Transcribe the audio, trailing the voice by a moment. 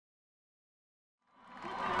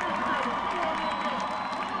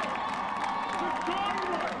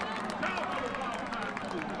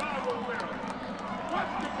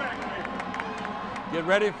Get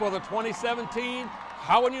ready for the 2017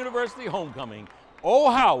 Howard University Homecoming. Oh,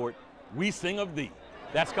 Howard, we sing of thee.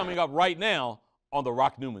 That's coming up right now on The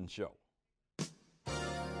Rock Newman Show.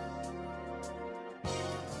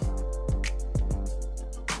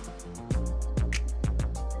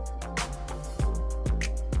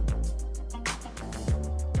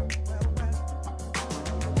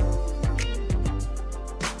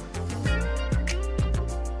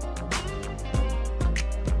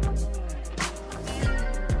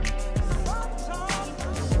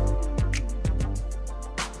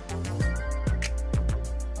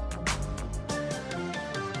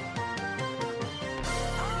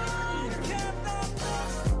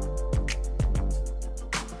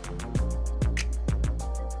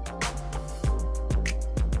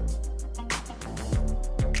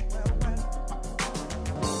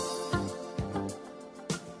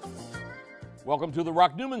 Welcome to the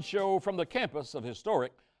Rock Newman Show from the campus of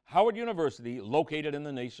historic Howard University, located in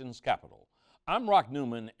the nation's capital. I'm Rock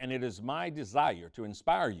Newman, and it is my desire to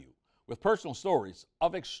inspire you with personal stories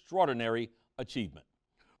of extraordinary achievement.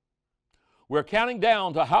 We're counting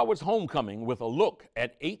down to Howard's homecoming with a look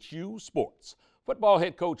at HU sports. Football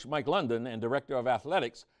head coach Mike London and director of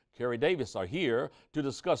athletics Kery Davis are here to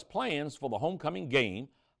discuss plans for the homecoming game,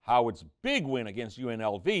 Howard's big win against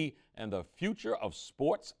UNLV, and the future of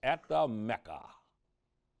sports at the Mecca.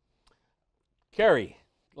 Kery,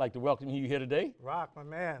 I'd like to welcome you here today. Rock, my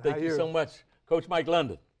man. Thank you so much, Coach Mike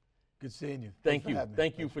London. Good seeing you. Thank you.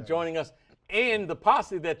 Thank you for joining us. And the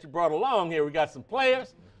posse that you brought along here, we got some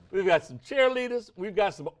players, we've got some cheerleaders, we've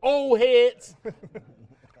got some old heads.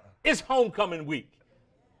 It's homecoming week,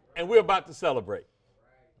 and we're about to celebrate.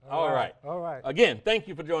 All right. All right. Again, thank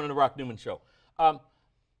you for joining the Rock Newman Show.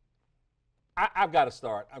 I've got to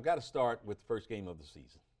start. I've got to start with the first game of the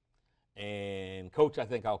season. And, Coach, I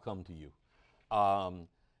think I'll come to you.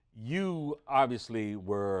 You obviously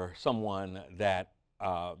were someone that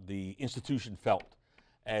the institution felt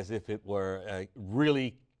as if it were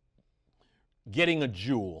really getting a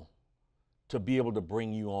jewel to be able to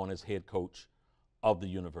bring you on as head coach of the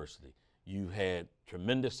university. You had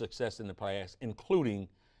tremendous success in the past, including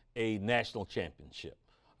a national championship,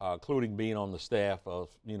 including being on the staff of,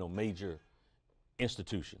 major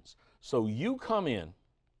institutions. So you come in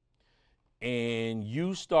and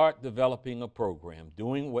you start developing a program,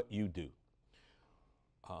 doing what you do.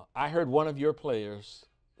 I heard one of your players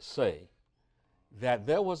say that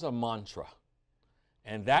there was a mantra,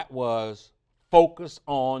 and that was focus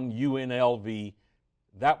on UNLV.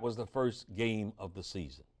 That was the first game of the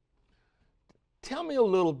season. Tell me a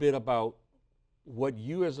little bit about what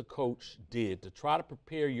you as a coach did to try to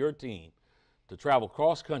prepare your team to travel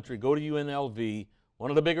cross country, go to UNLV, one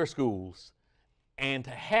of the bigger schools, and to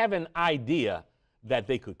have an idea that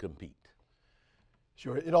they could compete.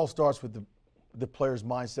 Sure. It all starts with the player's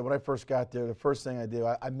mindset. When I first got there, the first thing I did,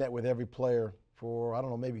 I met with every player for, I don't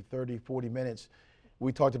know, maybe 30, 40 minutes.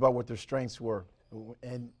 We talked about what their strengths were,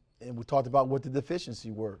 and we talked about what the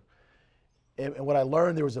deficiencies were. And what I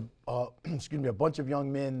learned, there was a bunch of young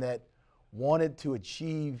men that wanted to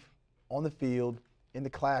achieve on the field, in the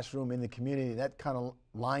classroom, in the community. That kind of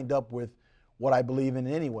lined up with what I believe in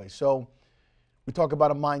anyway. So we talk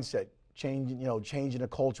about a mindset, changing the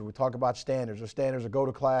culture. We talk about standards. Our standards are go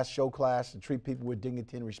to class, show class, and treat people with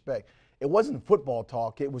dignity and respect. It wasn't football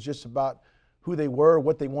talk. It was just about who they were,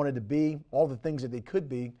 what they wanted to be, all the things that they could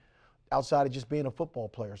be outside of just being a football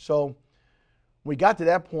player. So when we got to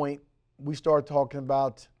that point, we started talking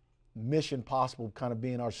about mission possible kind of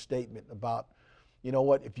being our statement about,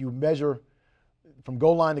 if you measure from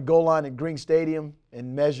goal line to goal line at Green Stadium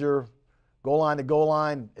and measure goal line to goal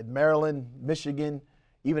line at Maryland, Michigan,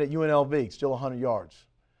 even at UNLV, still 100 yards.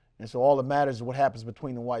 And so all that matters is what happens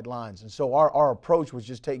between the white lines. And so our approach was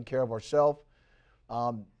just taking care of ourselves.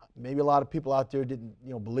 Maybe a lot of people out there didn't,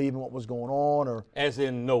 believe in what was going on, or as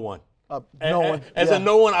in no one. No one. As in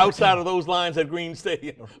no one outside of those lines at Green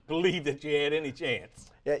Stadium believed that you had any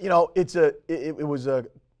chance. Yeah, it was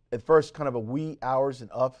at first kind of a we, ours,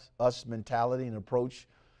 and us mentality and approach,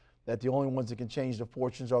 that the only ones that can change the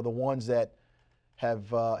fortunes are the ones that have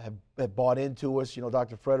bought into us.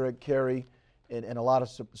 Dr. Frederick, Kery, and a lot of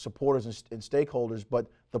supporters and stakeholders, but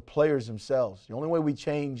the players themselves. The only way we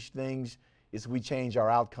change things is we change our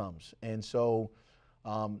outcomes. And so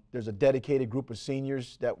there's a dedicated group of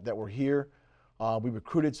seniors that were here. We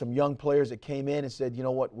recruited some young players that came in and said, you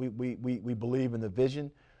know what, we believe in the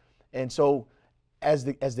vision. And so as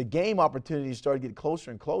the game opportunities started getting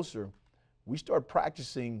closer and closer, we started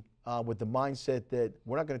practicing with the mindset that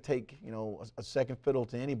we're not going to take a second fiddle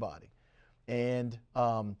to anybody. And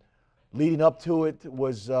leading up to it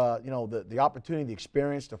was, the opportunity, the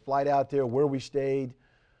experience, the flight out there, where we stayed.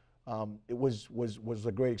 It was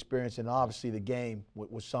a great experience, and obviously the game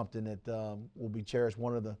was something that will be cherished.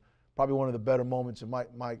 Probably one of the better moments of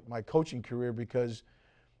my coaching career, because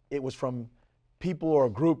it was from people or a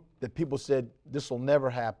group that people said this will never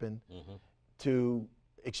happen, to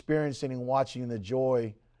experiencing and watching the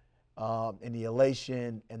joy and the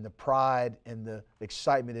elation and the pride and the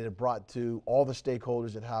excitement that it brought to all the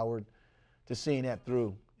stakeholders at Howard, to seeing that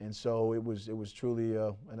through. And so it was truly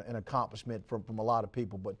an accomplishment from a lot of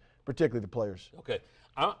people, but particularly the players. Okay,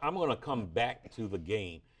 I'm going to come back to the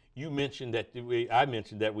game. You mentioned that I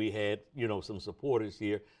mentioned that we had, some supporters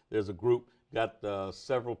here. There's a group, got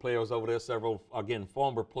several players over there, several, again,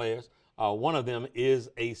 former players. One of them is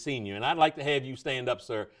a senior, and I'd like to have you stand up,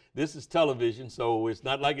 sir. This is television, so it's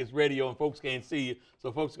not like it's radio and folks can't see you.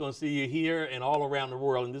 So folks are going to see you here and all around the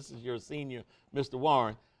world, and this is your senior, Mr.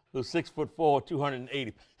 Warren, who's 6'4",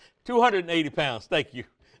 280 pounds. Thank you.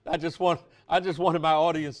 I just wanted my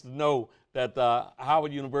audience to know that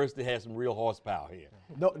Howard University has some real horsepower here.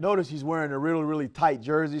 Notice he's wearing a really, really tight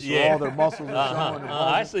jersey, so all their muscles are showing.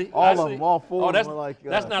 I see. All of them, all four. Oh,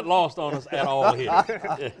 that's not lost on us at all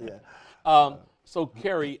here. So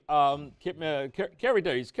Kery, Kery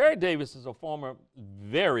Davis. Kery Davis is a former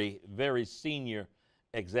very, very senior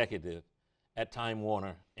executive at Time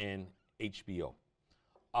Warner and HBO.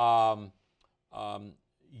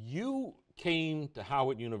 You came to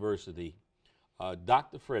Howard University,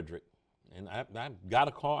 Dr. Frederick, and I've got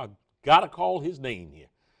to call his name here.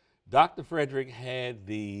 Dr. Frederick had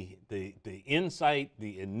the insight,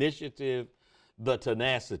 the initiative, the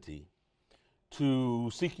tenacity to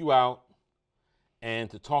seek you out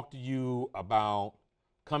and to talk to you about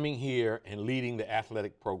coming here and leading the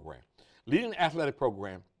athletic program. Leading the athletic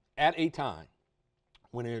program at a time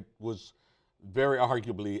when it was very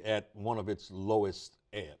arguably at one of its lowest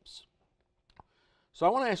ebbs. So I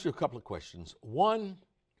want to ask you a couple of questions. One,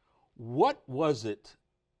 what was it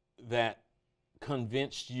that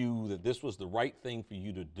convinced you that this was the right thing for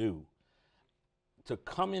you to do, to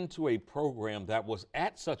come into a program that was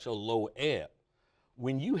at such a low ebb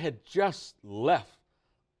when you had just left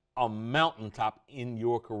a mountaintop in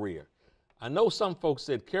your career? I know some folks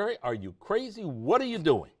said, Kery, are you crazy? What are you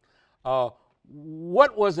doing?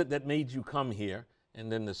 What was it that made you come here?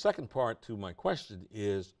 And then the second part to my question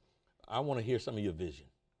is, I want to hear some of your vision.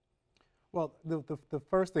 Well, the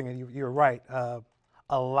first thing, and you're right,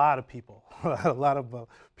 a lot of people,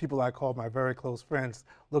 people I call my very close friends,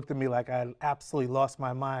 looked at me like I had absolutely lost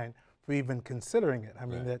my mind for even considering it. I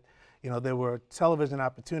mean, that, there were television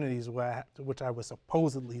opportunities which I was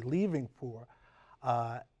supposedly leaving for,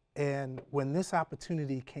 and when this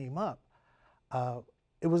opportunity came up,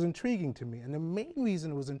 it was intriguing to me. And the main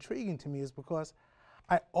reason it was intriguing to me is because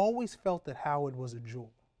I always felt that Howard was a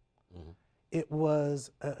jewel. Mm-hmm. It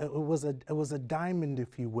was a diamond,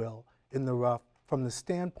 if you will, in the rough, from the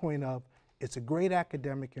standpoint of it's a great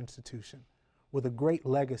academic institution with a great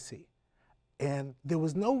legacy. And there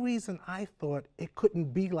was no reason I thought it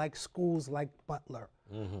couldn't be like schools like Butler,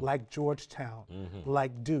 like Georgetown,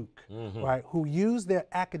 like Duke, right, who use their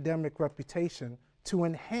academic reputation to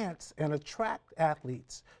enhance and attract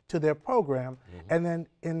athletes to their program, and then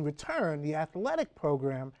in return, the athletic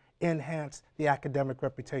program enhance the academic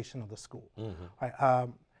reputation of the school. Right?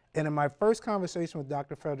 And in my first conversation with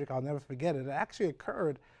Dr. Frederick, I'll never forget it, it actually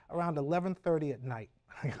occurred around 11:30 at night.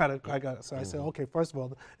 So I said, okay, first of all,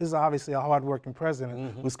 this is obviously a hard-working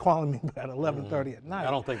president who's calling me at 11:30 at night.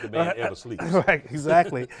 I don't think the man ever sleeps. Right,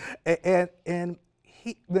 exactly. and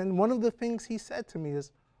then one of the things he said to me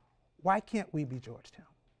is, why can't we be Georgetown?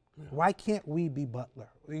 Why can't we be Butler?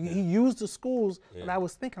 He used the schools that I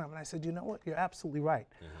was thinking of, and I said, you know what, you're absolutely right.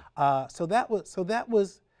 So that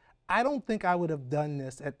was, I don't think I would have done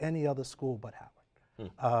this at any other school but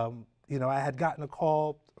Howard. I had gotten a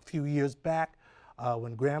call a few years back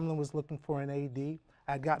when Grambling was looking for an AD.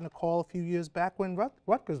 I had gotten a call a few years back when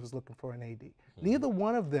Rutgers was looking for an AD. Neither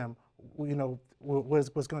one of them,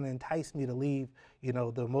 was going to entice me to leave,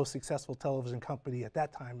 the most successful television company at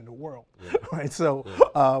that time in the world, right? So,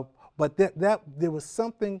 but there was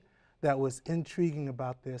something that was intriguing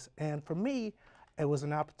about this, and for me, it was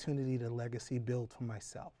an opportunity to legacy build for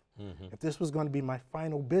myself. If this was going to be my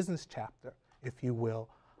final business chapter, if you will,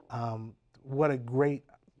 what a great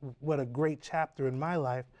chapter in my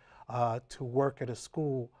life to work at a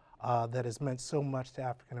school that has meant so much to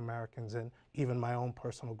African Americans and even my own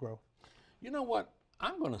personal growth. You know what?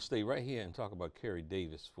 I'm going to stay right here and talk about Kery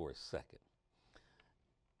Davis for a second,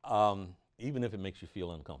 even if it makes you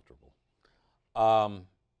feel uncomfortable.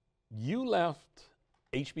 You left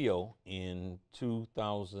HBO in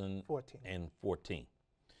 2014.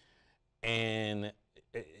 And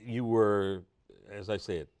you were, as I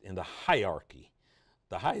said, in the hierarchy,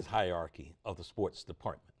 the highest hierarchy of the sports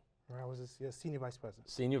department. I was a senior vice president.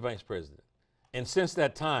 Senior vice president. And since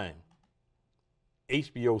that time,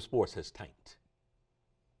 HBO Sports has tanked.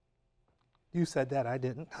 You said that, I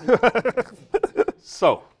didn't.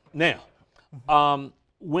 So now,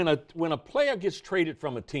 when a player gets traded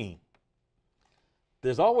from a team,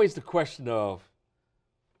 there's always the question of,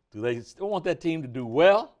 do they still want that team to do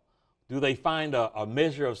well? Do they find a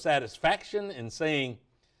measure of satisfaction in saying,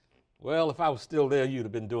 well, if I was still there, you'd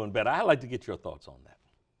have been doing better? I'd like to get your thoughts on that.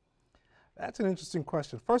 That's an interesting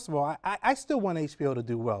question. First of all, I still want HBO to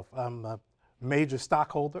do well. I'm a major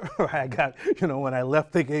stockholder. I got, when I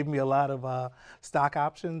left, they gave me a lot of stock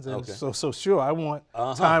options. And Okay. so sure, I want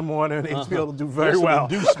Time Warner and HBO to do very well.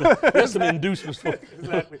 There's some inducements for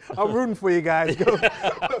Exactly. I'm rooting for you guys.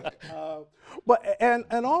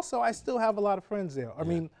 But also, I still have a lot of friends there. I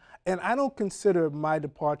mean, and I don't consider my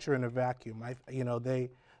departure in a vacuum.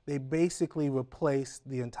 They basically replaced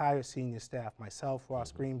the entire senior staff, myself,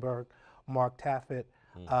 Ross Greenberg, Mark Taffet,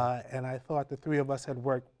 and I thought the three of us had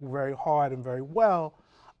worked very hard and very well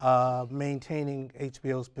maintaining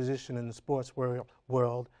HBO's position in the sports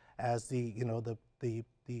world as the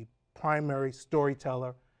primary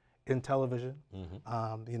storyteller in television.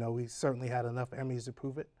 We certainly had enough Emmys to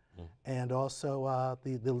prove it, and also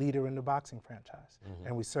the leader in the boxing franchise,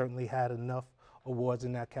 and we certainly had enough awards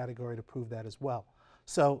in that category to prove that as well.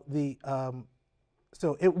 So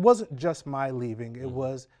so it wasn't just my leaving; it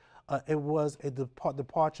was a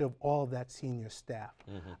departure of all of that senior staff.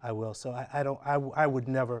 I will. So I would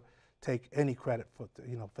never take any credit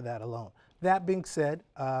for that alone. That being said,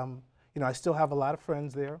 I still have a lot of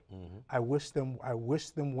friends there. I wish them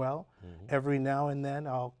well. Every now and then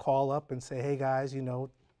I'll call up and say, hey guys, I know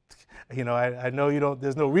you don't.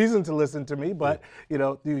 There's no reason to listen to me, but you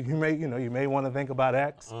may want to think about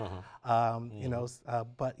X.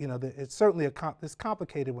 But it's certainly it's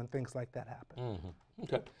complicated when things like that happen.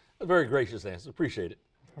 Okay, a very gracious answer. Appreciate it.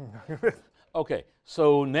 Okay,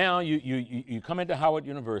 so now you come into Howard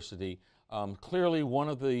University. Clearly, one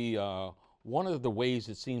of the ways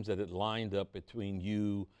it seems that it lined up between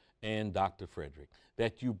you and Dr. Frederick,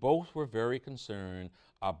 that you both were very concerned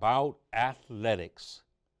about athletics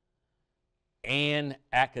and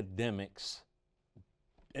academics,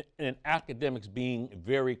 and academics being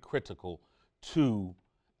very critical to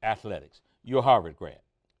athletics. You're a Harvard grad.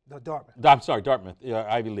 No, Dartmouth. I'm sorry, Dartmouth,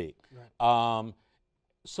 Ivy League. Right.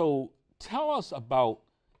 So tell us about,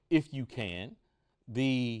 if you can,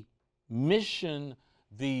 the mission,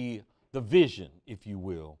 the vision, if you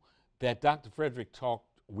will, that Dr. Frederick talked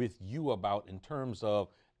with you about in terms of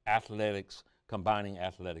athletics, combining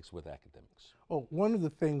athletics with academics. Well, one of the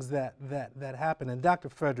things that happened, and Dr.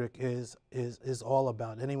 Frederick is all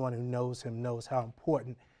about, anyone who knows him knows how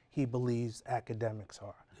important he believes academics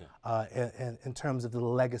are, and in terms of the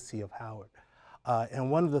legacy of Howard. And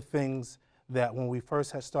one of the things that when we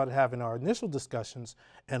first started having our initial discussions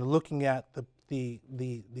and looking at the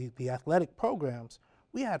athletic programs,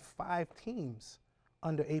 we had 5 teams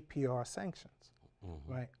under APR sanctions,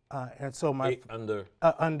 right? And so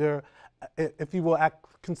under, if you will,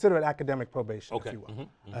 consider it academic probation, if you will.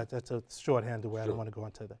 That's a shorthand way. I don't want to go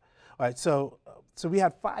into that. All right, so we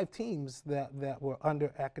had 5 teams that were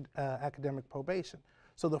under academic probation.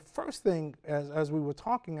 So the first thing, as we were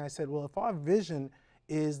talking, I said, well, if our vision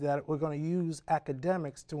is that we're going to use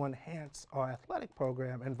academics to enhance our athletic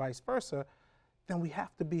program and vice versa, then we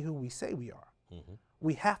have to be who we say we are.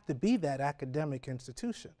 We have to be that academic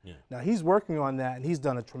institution. Now, he's working on that, and he's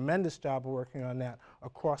done a tremendous job of working on that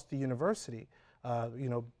across the university,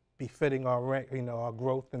 befitting our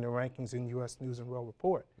growth in the rankings in U.S. News and World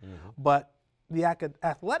Report. But the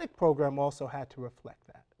athletic program also had to reflect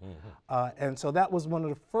that. And so that was one of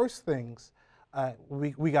the first things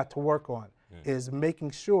we got to work on, is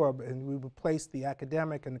making sure, and we replaced the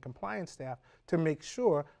academic and the compliance staff to make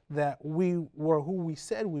sure that we were who we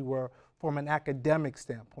said we were from an academic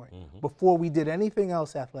standpoint before we did anything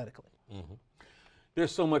else athletically.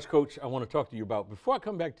 There's so much, Coach, I want to talk to you about. Before I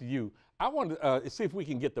come back to you, I want to see if we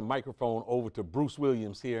can get the microphone over to Bruce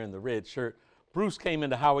Williams here in the red shirt. Bruce came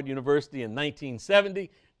into Howard University in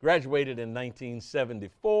 1970, graduated in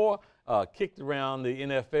 1974, kicked around the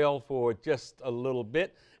NFL for just a little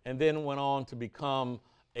bit, and then went on to become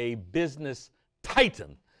a business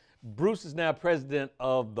titan. Bruce is now president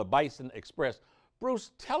of the Bison Express.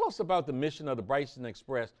 Bruce, tell us about the mission of the Bison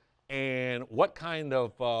Express and what kind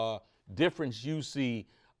of difference you see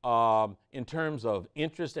in terms of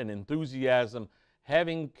interest and enthusiasm,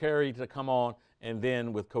 having Kery to come on and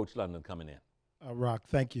then with Coach London coming in. Rock,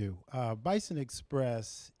 thank you. Bison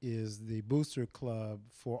Express is the booster club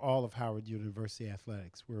for all of Howard University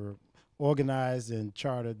athletics. We're organized and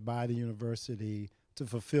chartered by the university to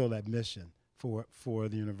fulfill that mission for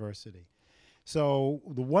the university. So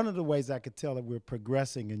one of the ways I could tell that we're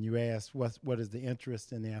progressing, and you asked what is the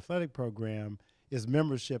interest in the athletic program, is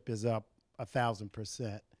membership is up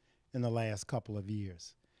 1,000% in the last couple of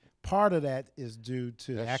years. Part of that is due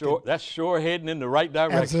to that's sure heading in the right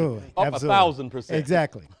direction. Absolutely, up absolutely. 1,000%.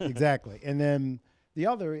 Exactly. And then the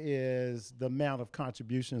other is the amount of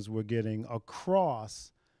contributions we're getting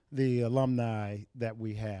across the alumni that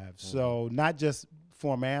we have. So not just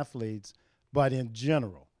former athletes, but in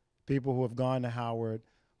general, people who have gone to Howard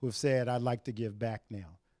who have said, I'd like to give back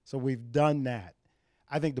now. So we've done that.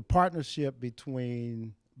 I think the partnership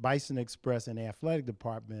between Bison Express and the athletic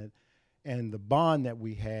department and the bond that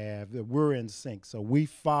we have, that we're in sync. So we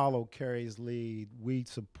follow Kery's lead. We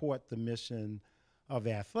support the mission of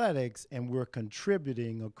athletics, and we're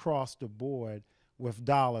contributing across the board with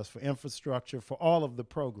dollars for infrastructure for all of the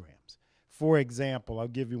programs. For example, I'll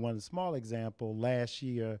give you one small example. Last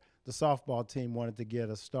year, the softball team wanted to get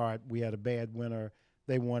a start. We had a bad winter.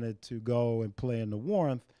 They wanted to go and play in the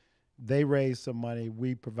warmth. They raised some money.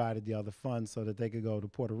 We provided the other funds so that they could go to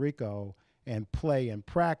Puerto Rico and play and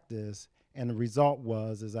practice. And the result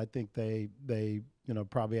was I think they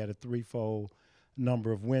probably had a threefold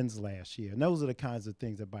number of wins last year. And those are the kinds of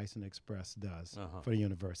things that Bison Express does for the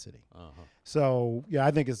university. So, yeah,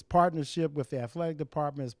 I think it's partnership with the athletic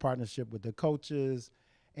department, it's partnership with the coaches,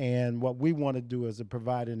 and what we want to do is to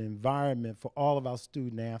provide an environment for all of our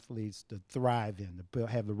student athletes to thrive in, to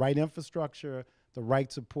have the right infrastructure, the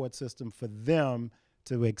right support system for them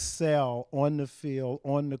to excel on the field,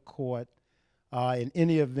 on the court, in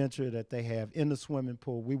any adventure that they have in the swimming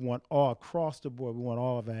pool. We want all across the board, we want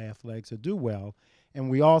all of our athletics to do well. And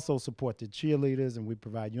we also support the cheerleaders, and we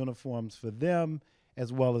provide uniforms for them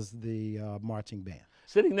as well as the marching band.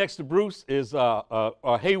 Sitting next to Bruce is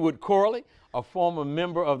Haywood Corley, a former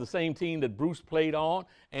member of the same team that Bruce played on.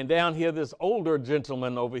 And down here, this older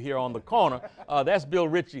gentleman over here on the corner, that's Bill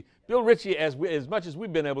Ritchie. Bill Ritchie, as much as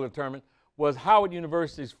we've been able to determine, was Howard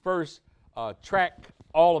University's first track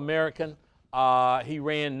All-American. He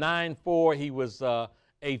ran 9.4. He was a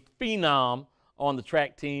phenom on the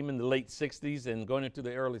track team in the late 60s and going into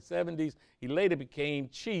the early 70s. He later became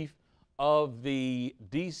chief of the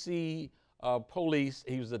D.C. police.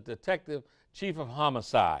 He was a detective, chief of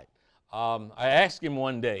homicide. I asked him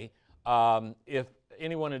one day if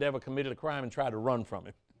anyone had ever committed a crime and tried to run from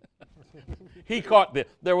him. He caught them.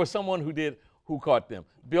 There was someone who caught them.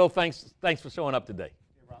 Bill, thanks for showing up today.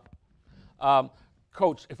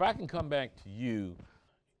 Coach, if I can come back to you,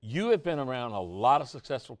 you have been around a lot of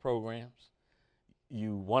successful programs.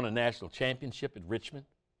 You won a national championship at Richmond.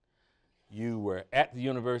 You were at the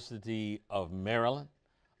University of Maryland,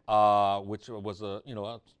 which was a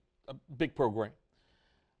big program.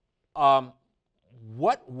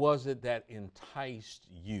 What was it that enticed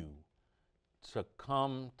you to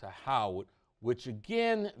come to Howard, which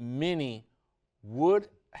again many would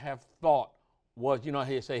have thought was,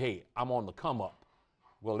 hey, I'm on the come up.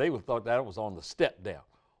 Well, they would have thought that it was on the step down.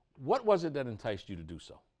 What was it that enticed you to do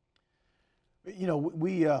so?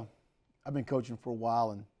 I've been coaching for a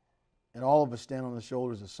while, and all of us stand on the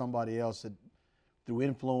shoulders of somebody else that, through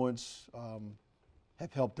influence,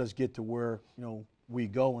 have helped us get to where we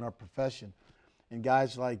go in our profession. And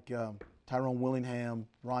guys like Tyrone Willingham,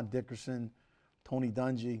 Ron Dickerson, Tony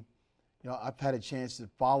Dungy, I've had a chance to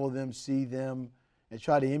follow them, see them, and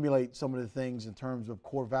try to emulate some of the things in terms of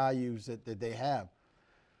core values that they have.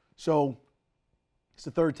 So it's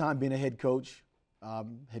the third time being a head coach at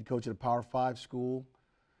a Power 5 school.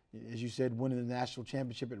 As you said, winning the national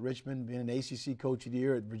championship at Richmond, being an ACC Coach of the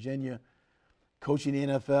Year at Virginia, coaching the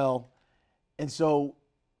NFL. And so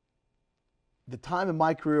the time in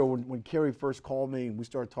my career when Kery first called me and we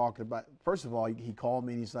started talking about, first of all, he called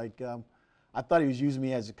me and he's like, I thought he was using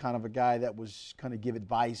me as a kind of a guy that was kind of give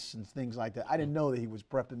advice and things like that. I didn't know that he was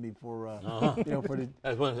prepping me for, for the.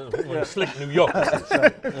 That's when slick New York.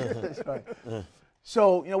 That's right.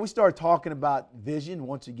 So, we started talking about vision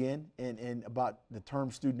once again and about the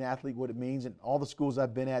term student athlete, what it means. And all the schools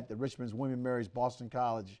I've been at, the Richmond's, William & Mary's, Boston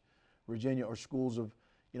College, Virginia, are schools of,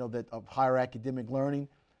 of higher academic learning.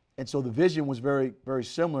 And so the vision was very, very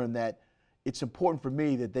similar in that it's important for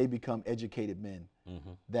me that they become educated men,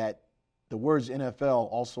 that the words NFL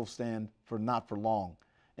also stand for not for long.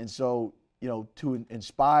 And so, to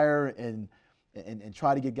inspire and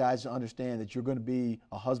try to get guys to understand that you're going to be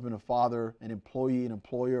a husband, a father, an employee, an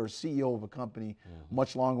employer, or CEO of a company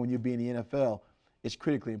much longer when you be in the NFL. is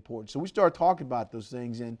critically important. So we started talking about those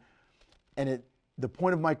things, and at the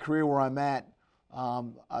point of my career where I'm at,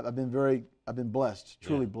 I've been blessed,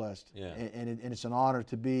 truly blessed, and it's an honor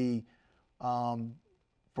to be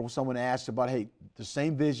for someone to ask about, hey, the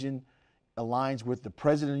same vision aligns with the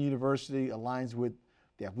president of the university, aligns with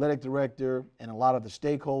the athletic director, and a lot of the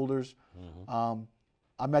stakeholders.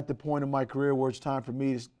 I'm at the point in my career where it's time for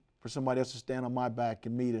me for somebody else to stand on my back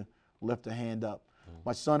and me to lift a hand up.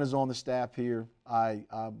 My son is on the staff here.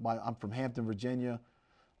 I'm from Hampton, Virginia.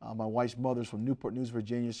 My wife's mother's from Newport News,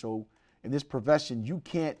 Virginia. So in this profession, you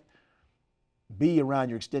can't be around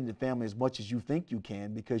your extended family as much as you think you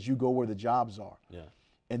can because you go where the jobs are. Yeah.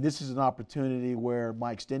 And this is an opportunity where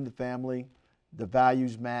my extended family, the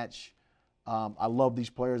values match. I love these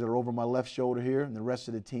players that are over my left shoulder here and the rest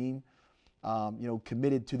of the team,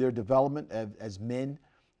 committed to their development as men,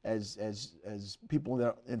 as people that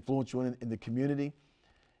are influential in the community.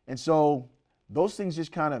 And so those things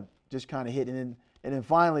just kind of hit. And then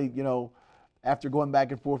finally, after going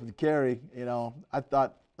back and forth with Kery, I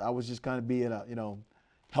thought I was just kind of being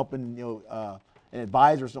helping, an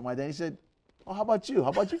advisor or something like that. He said, "Oh, how about you? How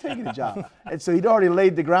about you taking the job?" And so he'd already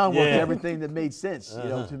laid the groundwork and everything that made sense,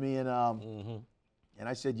 to me. And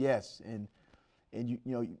I said yes. And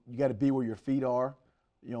you got to be where your feet are,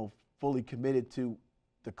 fully committed to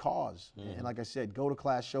the cause. And like I said, go to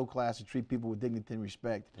class, show class, and treat people with dignity and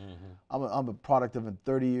respect. I'm a product of a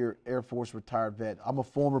 30-year Air Force retired vet. I'm a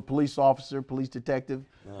former police officer, police detective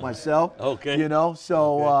myself. Okay.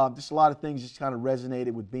 So just a lot of things just kind of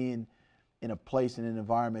resonated with being in a place and an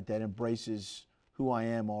environment that embraces who I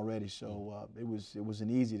am already. So it was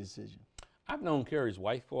an easy decision. I've known Kery's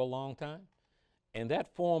wife for a long time. And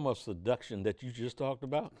that form of seduction that you just talked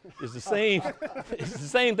about is the same. It's the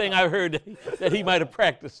same thing I heard that he might have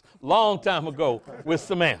practiced long time ago with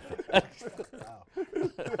Samantha.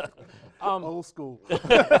 Old school.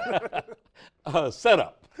 Set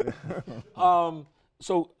up.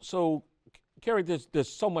 So, Kery, there's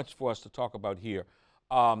so much for us to talk about here.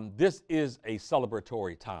 This is a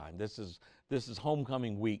celebratory time. This is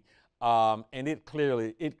homecoming week, and it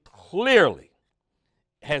clearly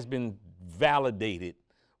has been validated,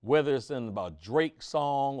 whether it's in a Drake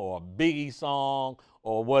song or a Biggie song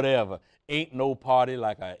or whatever. Ain't no party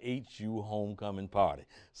like a HU homecoming party.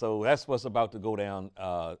 So that's what's about to go down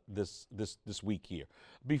this week here.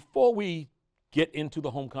 Before we get into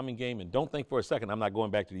the homecoming game, and don't think for a second I'm not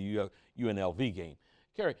going back to the UNLV game,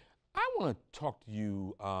 Kery, I want to talk to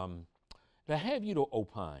you, to have you to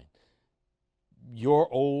opine. Your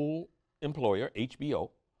old employer,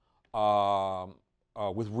 HBO,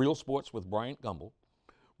 with Real Sports with Bryant Gumbel,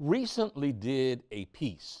 recently did a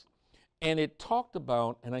piece, and it talked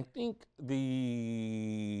about, and I think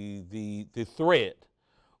the thread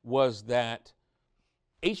was that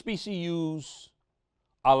HBCUs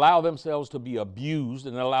allow themselves to be abused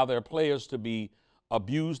and allow their players to be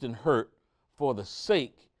abused and hurt for the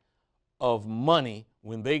sake of money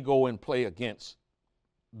when they go and play against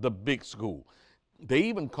the big school. They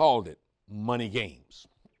even called it money games.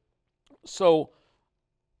 So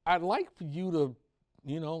I'd like for you to,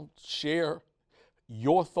 share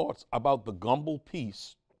your thoughts about the Gumbel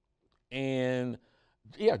piece, and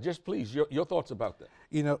just please your thoughts about that.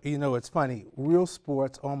 It's funny. Real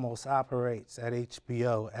Sports almost operates at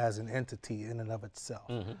HBO as an entity in and of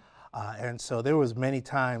itself, and so there was many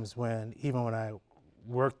times when I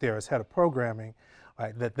worked there as head of programming,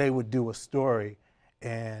 right, that they would do a story,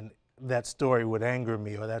 and that story would anger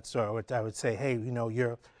me, or that story I would say, hey,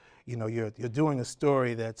 you're doing a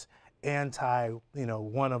story that's anti,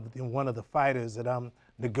 one of the fighters that I'm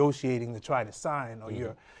negotiating to try to sign,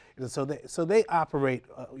 or so they operate,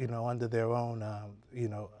 under their own,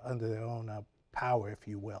 power, if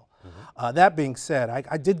you will. That being said,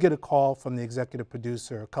 I did get a call from the executive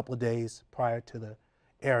producer a couple of days prior to the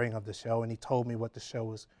airing of the show, and he told me what the show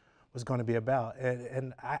was going to be about,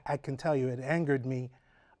 and I can tell you it angered me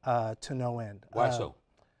to no end. Why so?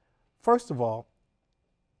 First of all,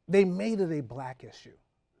 they made it a black issue.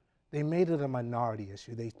 They made it a minority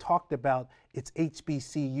issue. They talked about it's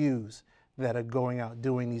HBCUs that are going out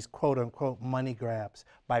doing these quote-unquote money grabs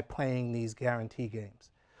by playing these guarantee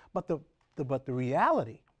games. But the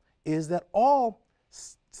reality is that all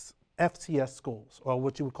FCS schools, or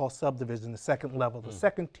what you would call subdivision, the second level, the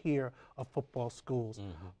second tier of football schools,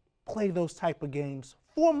 play those type of games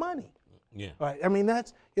for money. Yeah. Right. I mean,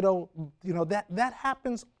 that's that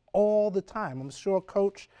happens all the time. I'm sure,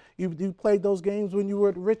 Coach, you played those games when you were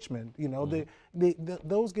at Richmond.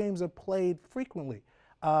 Those games are played frequently.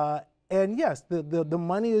 And yes, the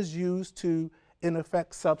money is used to, in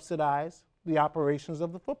effect, subsidize the operations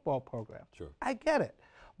of the football program. Sure. I get it.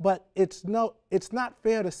 but it's not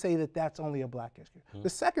fair to say that that's only a black issue. The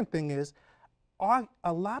second thing is,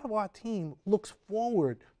 a lot of our team looks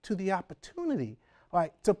forward to the opportunity,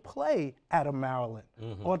 right, to play at a Maryland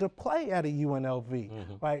or to play at a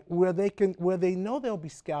UNLV, right, where they know there'll be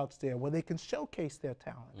scouts there, where they can showcase their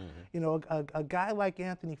talent. You know, a guy like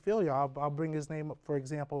Anthony Filia, I'll bring his name up for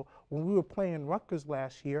example. When we were playing Rutgers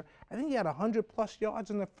last year, I think he had 100+ yards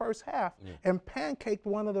in the first half and pancaked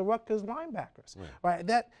one of the Rutgers linebackers. Right?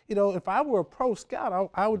 That, you know, if I were a pro scout,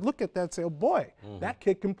 I would look at that and say, oh boy, that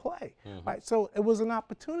kid can play. Right? So it was an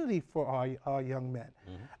opportunity for our young men.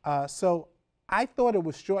 So I thought it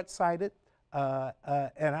was short-sighted,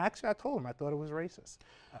 and actually I told him I thought it was racist.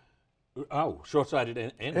 Oh, short-sighted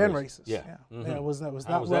and racist. Yeah. Yeah, it was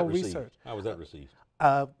not well researched. How was that received?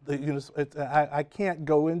 You know, I can't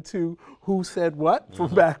go into who said what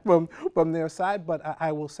from their side, but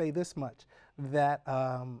I will say this much: that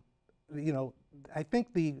you know, I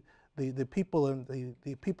think the people in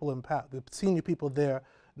the senior people there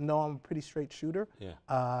know I'm a pretty straight shooter,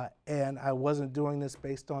 and I wasn't doing this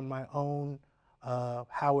based on my own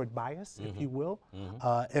Howard bias, if you will.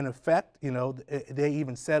 In effect, you know, they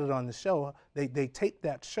even said it on the show. They taped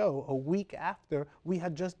that show a week after we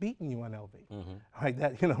had just beaten UNLV. Right?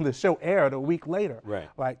 That, you know, the show aired a week later. Right.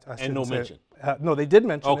 Right. And no mention. No, they did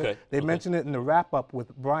mention Okay. it. They mentioned it in the wrap up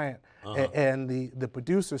with Bryant, and the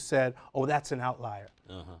producer said, "Oh, that's an outlier."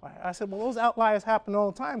 I said, "Well, those outliers happen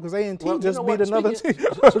all the time because A&T just beat another team."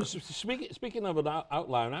 Speaking of an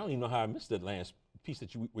outlier, and I don't even know how I missed that last piece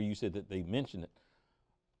that where you said that they mentioned it.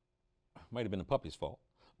 Might have been the puppy's fault,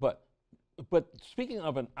 but speaking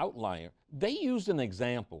of an outlier, they used an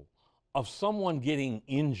example of someone getting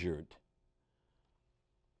injured,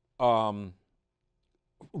 running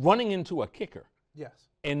into a kicker. Yes.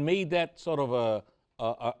 And made that sort of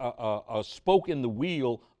a spoke in the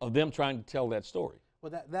wheel of them trying to tell that story.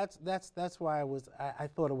 Well, that's why I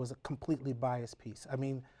thought it was a completely biased piece. I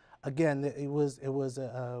mean, again, it was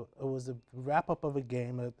a wrap up of a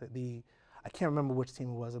game. I can't remember which team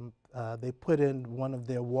it was. They put in one of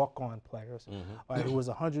their walk-on players. Right, it was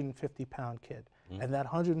a 150-pound kid, and that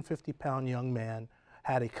 150-pound young man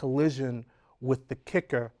had a collision with the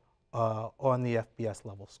kicker on the FBS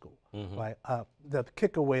level school. Right, the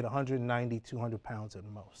kicker weighed 190, 200 pounds at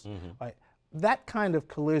most. Right, that kind of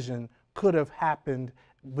collision could have happened,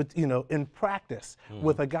 with, you know, in practice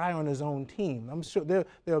with a guy on his own team. I'm sure there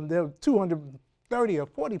are 230 or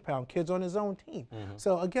 40-pound kids on his own team.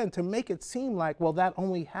 So again, to make it seem like, well, that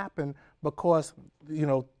only happened because, you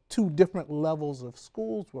know, two different levels of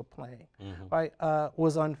schools were playing, right,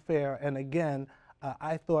 was unfair. And again,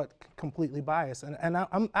 I thought completely biased. And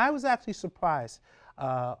I was actually surprised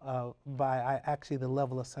by actually the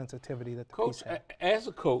level of sensitivity that the piece had. As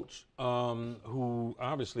a coach who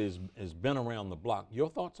obviously has been around the block, your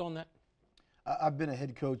thoughts on that? I've been a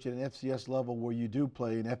head coach at an FCS level where you do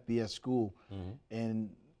play an FBS school and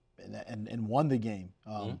won the game.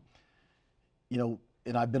 You know,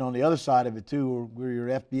 and I've been on the other side of it too, where you're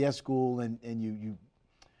an FBS school and you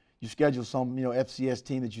schedule some, you know, FCS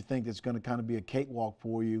team that you think that's going to kind of be a cakewalk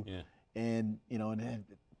for you, and you know, and have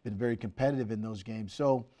been very competitive in those games.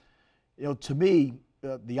 So, you know, to me,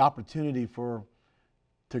 the opportunity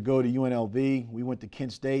to go to UNLV, we went to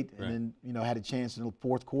Kent State, and then, you know, had a chance in the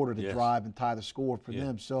fourth quarter to drive and tie the score for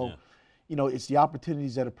them. So, you know, it's the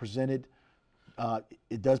opportunities that are presented.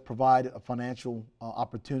 It does provide a financial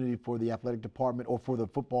opportunity for the athletic department or for the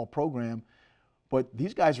football program. But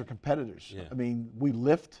these guys are competitors. I mean, we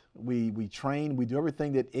lift, we train, we do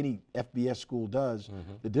everything that any FBS school does.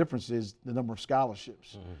 The difference is the number of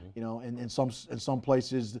scholarships. You know, and in some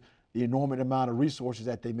places, the enormous amount of resources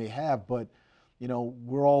that they may have. But, you know,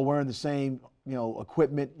 we're all wearing the same, you know,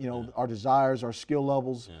 equipment. You know, our desires, our skill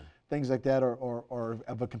levels, things like that are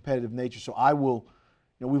of a competitive nature. So I will,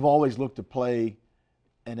 you know, we've always looked to play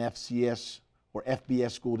an FCS or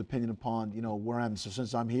FBS school, depending upon, you know, where I'm. So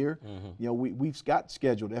since I'm here, you know, we've got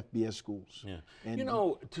scheduled FBS schools. And, you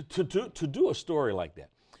know, to do a story like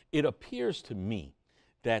that, it appears to me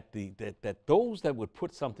that that those that would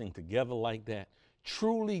put something together like that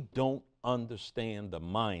truly don't understand the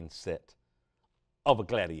mindset of a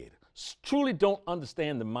gladiator. Truly don't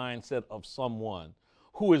understand the mindset of someone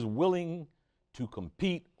who is willing to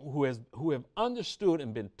compete, who have understood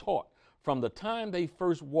and been taught from the time they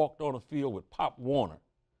first walked on the field with Pop Warner.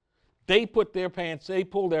 They pull their pants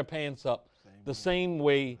up the same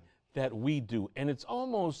way that we do. And it's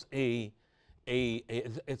almost it's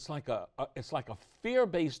like a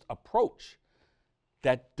fear-based approach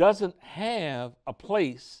that doesn't have a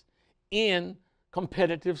place in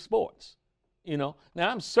competitive sports. You know,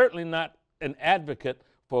 now I'm certainly not an advocate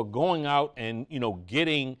for going out and,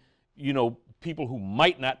 getting, people who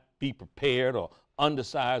might not be prepared or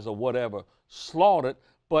undersized or whatever slaughtered.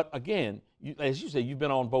 But again, as you say, you've been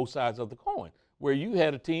on both sides of the coin, where you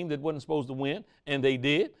had a team that wasn't supposed to win, and they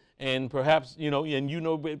did. And perhaps, and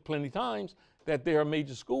plenty of times that there are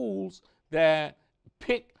major schools that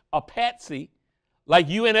pick a patsy like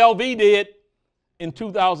UNLV did in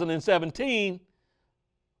 2017,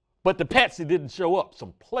 but the patsy didn't show up.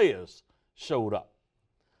 Some players showed up.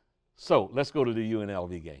 So let's go to the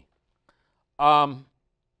UNLV game.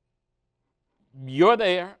 You're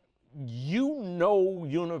there. You know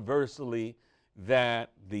universally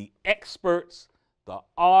that the experts, the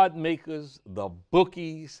odd makers, the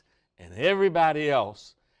bookies, and everybody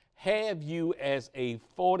else have you as a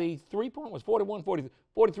 43-point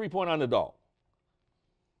underdog.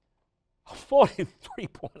 A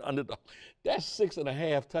 43-point underdog. That's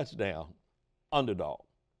 6.5 touchdown underdog.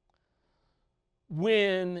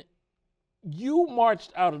 When you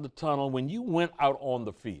marched out of the tunnel, when you went out on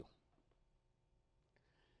the field,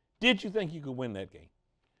 did you think you could win that game?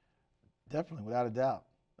 Definitely, without a doubt.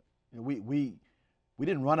 We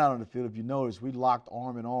didn't run out on the field. If you notice, we locked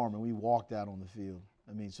arm in arm and we walked out on the field.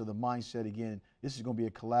 I mean, so the mindset, again, this is going to be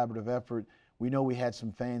a collaborative effort. We know we had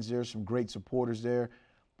some fans there, some great supporters there,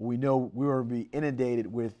 but we know we were going to be inundated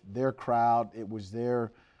with their crowd. It was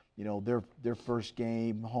their first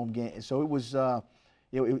game, home game. And so it was,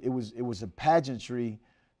 it was a pageantry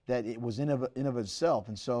that it was in of itself.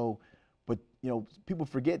 And so, but people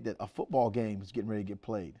forget that a football game is getting ready to get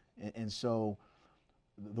played, and so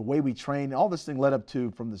the way we train, all this thing led up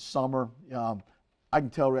to from the summer. I can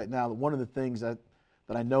tell right now that one of the things that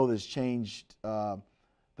I know that's changed the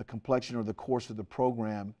complexion or the course of the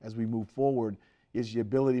program as we move forward is the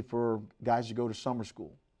ability for guys to go to summer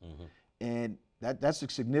school. Mm-hmm. And that's a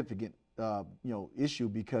significant issue,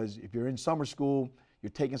 because if you're in summer school, you're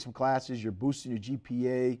taking some classes, you're boosting your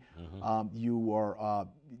GPA, mm-hmm.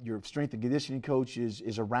 Your strength and conditioning coach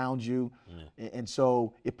is around you, and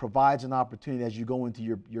so it provides an opportunity as you go into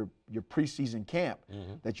your preseason camp,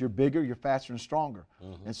 mm-hmm. that you're bigger, you're faster, and stronger.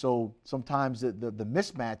 Mm-hmm. And so sometimes the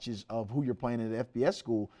mismatches of who you're playing at FBS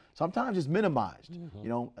school sometimes is minimized,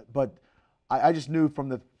 mm-hmm. But I just knew from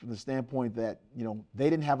the standpoint that they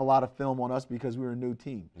didn't have a lot of film on us because we were a new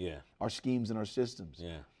team. Yeah, our schemes and our systems.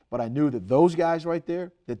 Yeah. But I knew that those guys right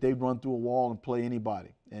there, that they'd run through a wall and play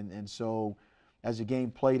anybody. And so as the game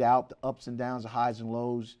played out, the ups and downs, the highs and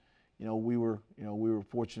lows, we were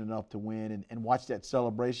fortunate enough to win and watch that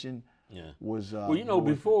celebration. Yeah. Was well,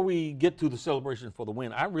 before we get to the celebration for the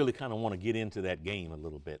win, I really kind of want to get into that game a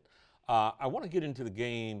little bit. I want to get into the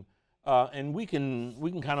game, and we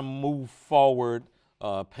can kind of move forward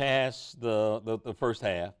past the first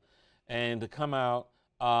half, and to come out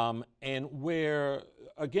and where,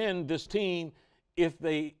 again, this team, if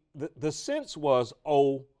the sense was,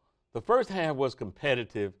 the first half was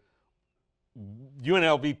competitive,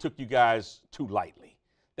 UNLV took you guys too lightly.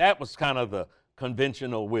 That was kind of the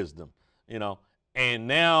conventional wisdom, and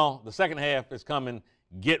now the second half is coming,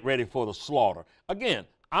 get ready for the slaughter. Again,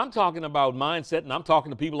 I'm talking about mindset, and I'm talking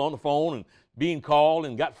to people on the phone and being called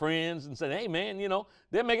and got friends and saying, hey, man,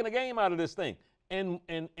 they're making a game out of this thing. And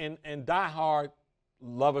diehard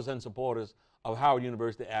lovers and supporters of Howard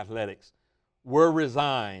University athletics were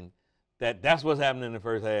resigned that that's what's happening in the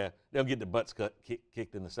first half. They'll get the butts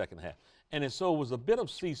kicked in the second half. And so it was a bit of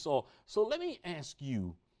seesaw. So let me ask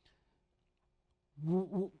you,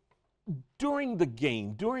 during the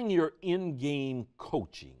game, during your in-game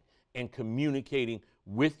coaching and communicating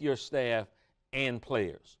with your staff and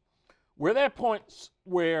players, were there points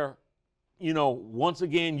where, once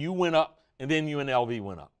again you went up and then UNLV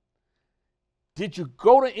went up? Did you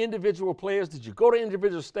go to individual players? Did you go to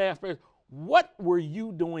individual staff players? What were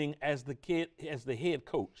you doing as the head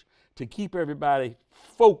coach to keep everybody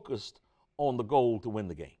focused on the goal to win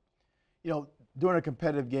the game? During a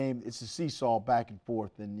competitive game, it's a seesaw back and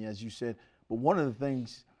forth, and as you said, but one of the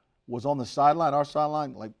things was on the sideline, our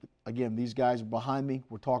sideline, like, again, these guys behind me,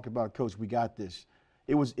 we're talking about, Coach, we got this.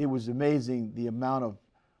 It was amazing the amount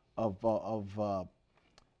of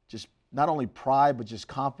just not only pride, but just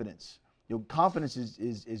confidence. Confidence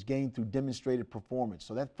is gained through demonstrated performance.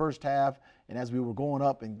 So that first half, and as we were going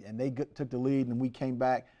up and they took the lead and we came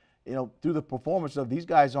back, through the performance of these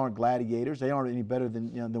guys aren't gladiators. They aren't any better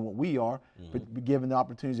than what we are, mm-hmm. but given the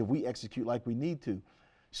opportunities if we execute like we need to.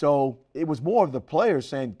 So it was more of the players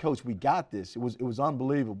saying, Coach, we got this. It was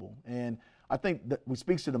unbelievable. And I think that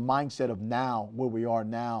speaks to the mindset of now, where we are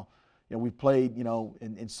now. We've played,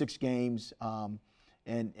 in 6 games, and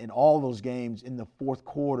in all those games in the fourth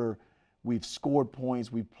quarter, we've scored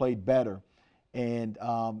points, we've played better. And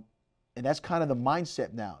And that's kind of the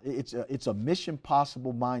mindset now. It's a mission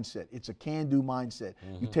possible mindset. It's a can-do mindset.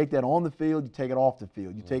 You take that on the field, you take it off the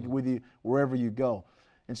field. You take it with you wherever you go.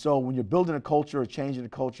 And so when you're building a culture or changing a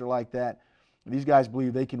culture like that, these guys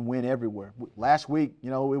believe they can win everywhere. Last week, it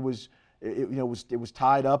was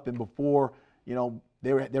tied up, and before,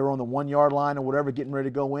 they were on the 1 yard line or whatever, getting ready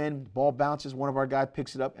to go in. Ball bounces, one of our guys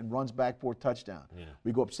picks it up and runs back for a touchdown. Yeah.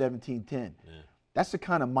 We go up 17-10. Yeah. That's the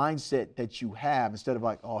kind of mindset that you have instead of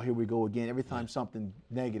like, oh, here we go again, every time something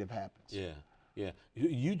negative happens. Yeah, yeah.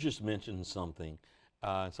 You just mentioned something,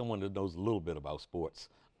 someone that knows a little bit about sports.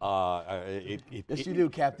 Yes, you do,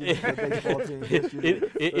 Captain.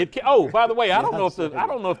 Oh, by the way, I don't know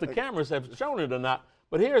if the cameras have shown it or not,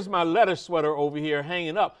 but here's my leather sweater over here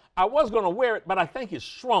hanging up. I was going to wear it, but I think it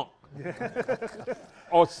shrunk.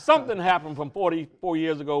 Or something happened from 44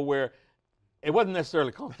 years ago where it wasn't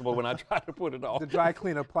necessarily comfortable when I tried to put it on. The dry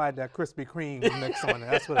cleaner applied that Krispy Kreme mix on it.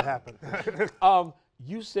 That's what happened.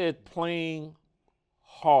 You said playing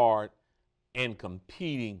hard and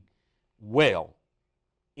competing well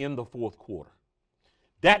in the fourth quarter.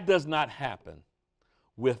 That does not happen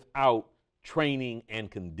without training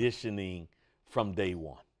and conditioning from day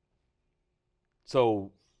one.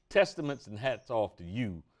 So testaments and hats off to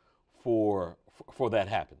you for that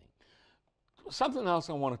happening. Something else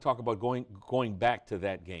I want to talk about going back to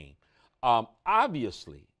that game.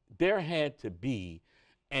 Obviously, there had to be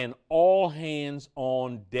an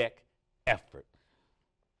all-hands-on-deck effort.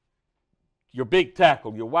 Your big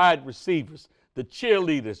tackle, your wide receivers, the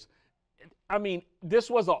cheerleaders. I mean, this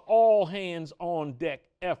was an all-hands-on-deck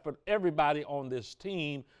effort. Everybody on this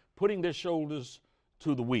team putting their shoulders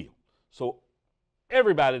to the wheel. So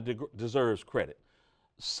everybody deserves credit.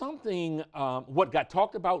 Something, what got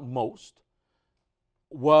talked about most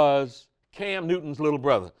was Cam Newton's little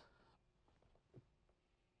brother,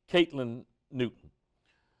 Caylin Newton.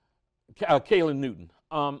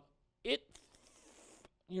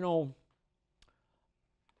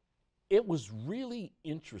 It was really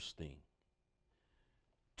interesting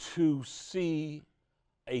to see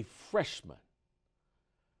a freshman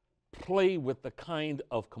play with the kind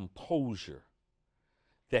of composure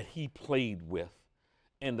that he played with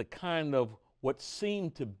and the kind of what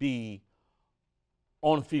seemed to be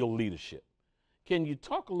on-field leadership. Can you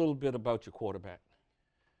talk a little bit about your quarterback?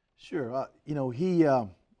 Sure. He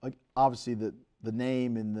obviously the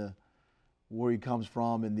name and where he comes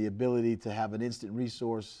from and the ability to have an instant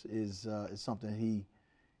resource is something he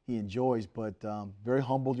enjoys. But very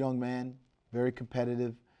humble young man, very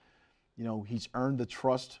competitive. He's earned the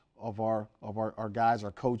trust of our guys,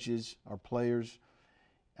 our coaches, our players.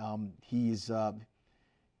 He's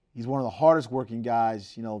one of the hardest working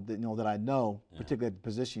guys, that I know, particularly at the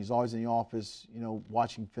position. He's always in the office,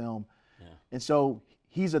 watching film. Yeah. And so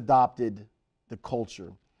he's adopted the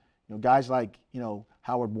culture. Guys like,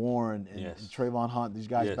 Howard Warren and Trayvon Hunt, these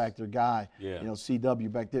guys back there,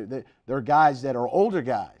 CW back there. They're guys that are older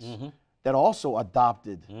guys that also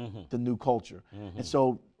adopted the new culture. And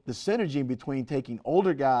so the synergy between taking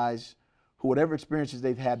older guys who whatever experiences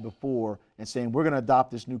they've had before and saying, we're going to adopt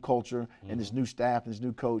this new culture and this new staff and this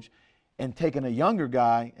new coach, and taking a younger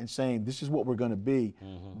guy and saying, this is what we're going to be,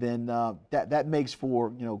 then that makes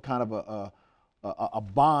for, kind of a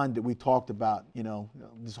bond that we talked about,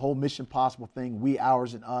 this whole mission possible thing, we,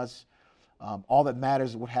 ours, and us. All that matters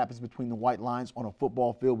is what happens between the white lines on a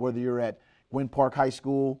football field, whether you're at Gwynn Park High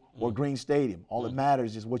School or Green Stadium. All that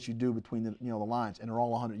matters is what you do between the lines, and they're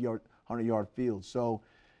all 100-yard fields. So,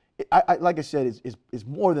 like I said, it's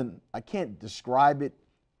more than, I can't describe it.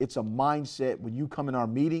 It's a mindset. When you come in our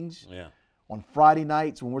meetings on Friday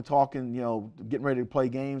nights when we're talking, getting ready to play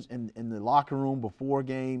games, in the locker room before a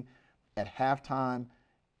game, at halftime,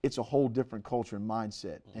 it's a whole different culture and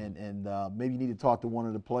mindset. And maybe you need to talk to one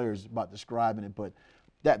of the players about describing it, but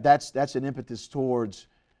that's an impetus towards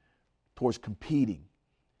competing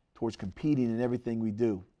in everything we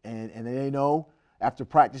do. And they know, after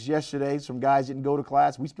practice yesterday, some guys didn't go to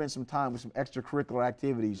class. We spent some time with some extracurricular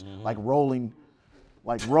activities, like rolling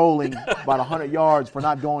about 100 yards for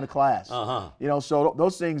not going to class. So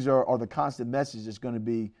those things are the constant message that's going to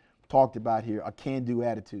be talked about here, a can-do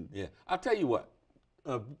attitude. Yeah, I'll tell you what,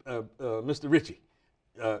 Mr. Ritchie,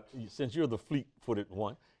 since you're the fleet-footed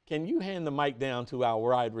one, can you hand the mic down to our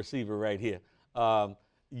wide receiver right here?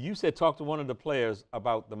 You said talk to one of the players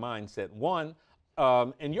about the mindset. One,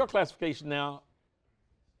 in your classification now.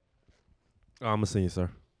 Oh, I'm a senior, sir.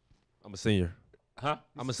 I'm a senior. Huh?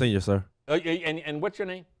 I'm a senior, sir. And what's your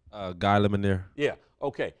name? Guy Lemonnier. Yeah,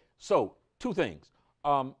 okay. So, two things.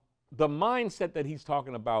 The mindset that he's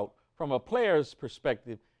talking about from a player's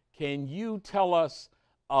perspective, can you tell us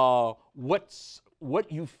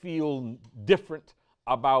what you feel different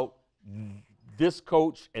about this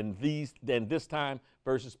coach and this time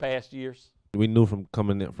versus past years? We knew from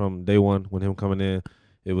coming in from day one when him coming in,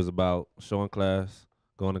 it was about showing class,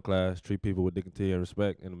 going to class, treat people with dignity and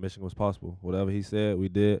respect, and the mission was possible. Whatever he said, we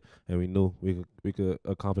did, and we knew we could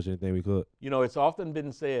accomplish anything we could. You know, it's often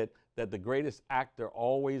been said that the greatest actor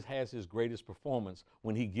always has his greatest performance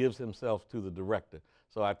when he gives himself to the director.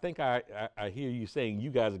 So I think I hear you saying you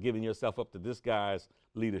guys are giving yourself up to this guy's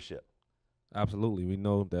leadership. Absolutely, we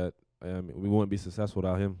know that we wouldn't be successful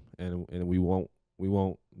without him, and we won't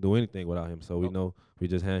do anything without him. So we know we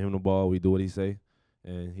just hand him the ball, we do what he say,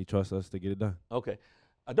 and he trusts us to get it done. Okay.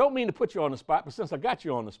 I don't mean to put you on the spot, but since I got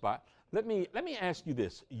you on the spot, let me ask you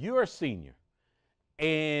this. You're a senior,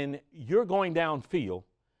 and you're going downfield,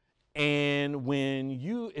 and when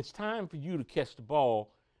it's time for you to catch the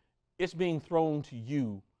ball, it's being thrown to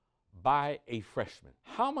you by a freshman.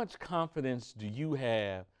 How much confidence do you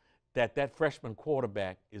have that that freshman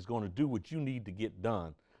quarterback is going to do what you need to get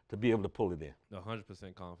done to be able to pull it in?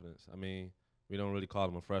 100% confidence. I mean, we don't really call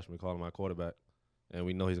him a freshman; we call him our quarterback, and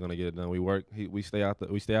we know he's going to get it done. We work. We stay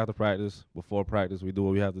after practice. Before practice, we do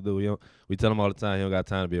what we have to do. We tell him all the time he don't got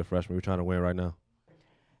time to be a freshman. We're trying to win right now.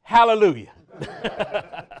 Hallelujah.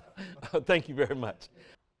 Thank you very much.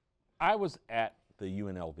 I was at the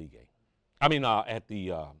UNLV game. I mean, at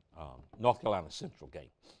the North Carolina Central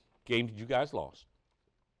game that you guys lost.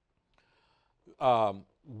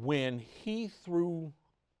 When he threw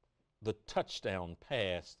the touchdown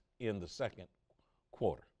pass in the second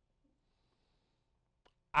quarter,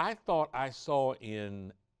 I thought I saw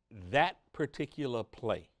in that particular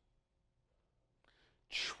play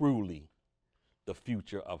truly the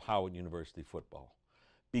future of Howard University football,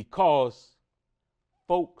 because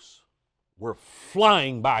folks were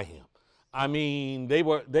flying by him. I mean, they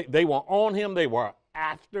were on him, they were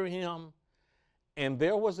after him, and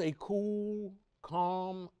there was a cool,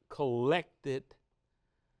 calm, collected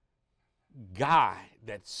guy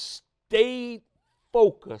that stayed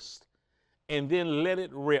focused and then let it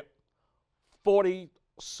rip 40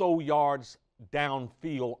 so yards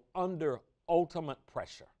downfield under ultimate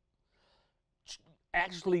pressure.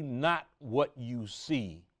 Actually not what you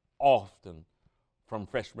see often from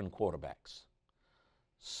freshman quarterbacks.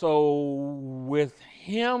 So with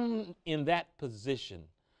him in that position,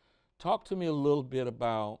 talk to me a little bit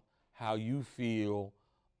about how you feel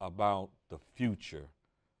about the future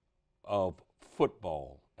of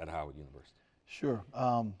football at Howard University. Sure.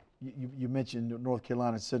 You mentioned the North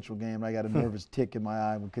Carolina Central game. I got a nervous tick in my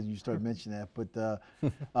eye because you started mentioning that. But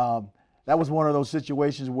that was one of those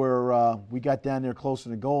situations where we got down there close to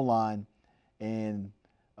the goal line, and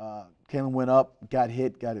Kalen went up, got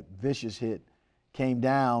a vicious hit, came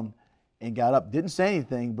down and got up. Didn't say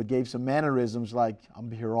anything, but gave some mannerisms like,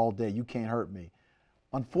 I'm here all day, you can't hurt me.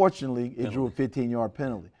 Unfortunately, it drew a 15-yard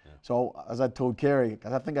penalty. Yeah. So as I told Kery,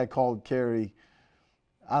 I think I called Kery,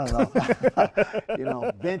 I don't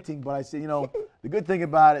know, venting, but I said, the good thing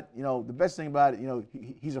about it, the best thing about it,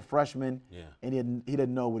 he's a freshman, yeah, and he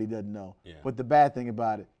didn't know what he doesn't know. Yeah. But the bad thing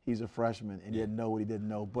about it, he's a freshman and he didn't know what he didn't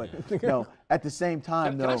know. But, at the same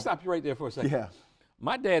time, can I stop you right there for a second? Yeah.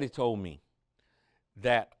 My daddy told me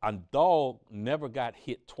that a dog never got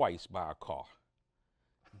hit twice by a car.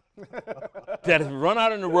 That if he run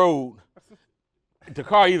out on the road, the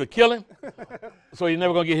car either kill him, so he's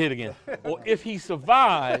never gonna get hit again, or if he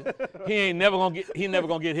survived, he never gonna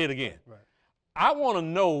get hit again. Right. I want to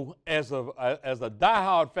know, as a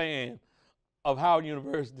diehard fan of Howard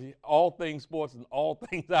University, all things sports and all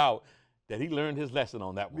things out, that he learned his lesson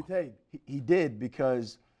on that one. Let me tell you, he did,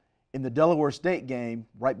 because in the Delaware State game,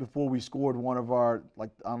 right before we scored one of our,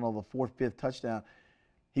 the fourth, fifth touchdown,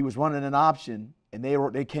 he was running an option, and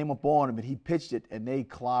they came up on him, and he pitched it, and they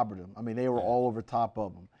clobbered him. I mean, they were all over top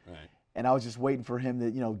of him. Right. And I was just waiting for him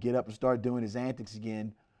to, get up and start doing his antics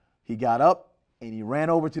again. He got up, and he ran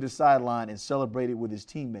over to the sideline and celebrated with his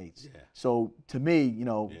teammates. Yeah. So to me,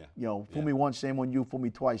 fool me once, shame on you. Fool me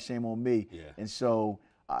twice, shame on me. Yeah. And so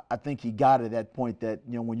I think he got it at that point that,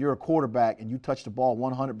 when you're a quarterback and you touch the ball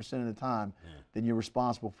 100% of the time, then you're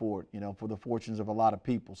responsible for it, for the fortunes of a lot of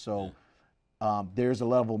people. So there's a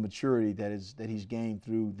level of maturity that he's gained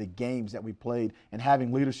through the games that we played, and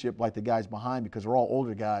having leadership like the guys behind, because they're all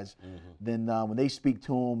older guys. Mm-hmm. Then when they speak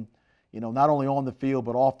to him, not only on the field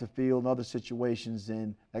but off the field and other situations,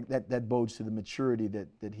 then that bodes to the maturity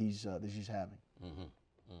that he's having.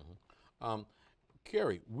 Mm-hmm. Mm-hmm.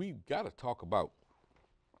 Kery, we've got to talk about,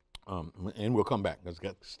 and we'll come back.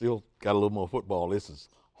 Still got a little more football. This is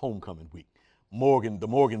homecoming week. The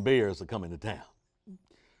Morgan Bears are coming to town.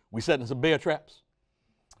 We setting some bear traps?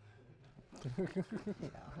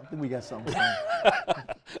 I think we got something.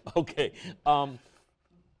 Okay.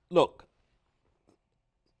 Look,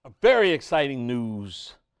 very exciting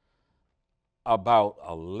news about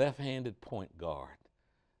a left-handed point guard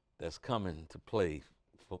that's coming to play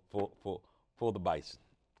for the Bison.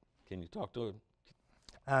 Can you talk to him?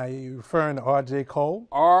 Are you referring to R.J. Cole?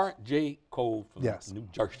 R.J. Cole from Yes. New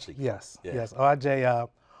Jersey. Yes, Yeah. yes.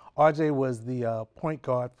 R.J. was the point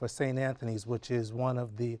guard for St. Anthony's, which is one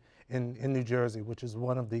of the, in New Jersey, which is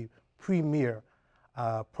one of the premier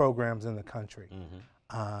programs in the country.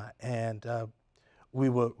 And we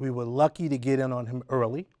were lucky to get in on him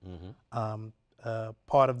early.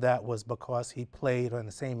 Part of that was because he played on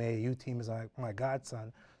the same AAU team as my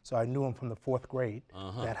godson, so I knew him from the 4th grade.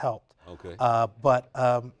 That helped. Okay.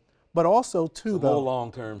 But also too, More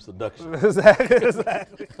long-term seduction.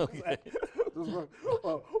 exactly. Okay.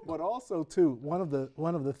 But also too, one of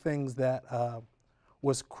the things that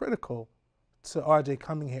was critical to RJ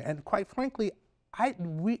coming here, and quite frankly, I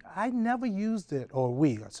never used it, or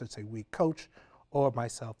I should say we, coach or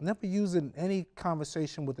myself, never used it in any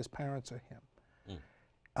conversation with his parents or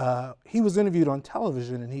him. He was interviewed on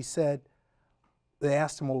television, and he said, they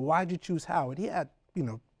asked him, well, why'd you choose Howard? He had,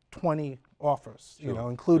 20 offers,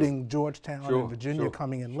 including Georgetown and Virginia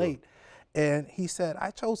coming in late. And he said,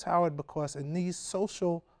 I chose Howard because in these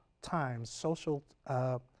social times,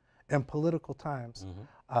 and political times,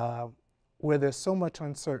 where there's so much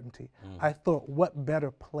uncertainty, I thought what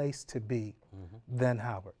better place to be than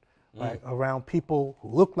Howard, right? Around people who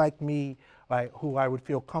look like me, right? Who I would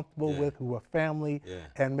feel comfortable with, who are family,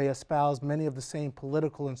 and may espouse many of the same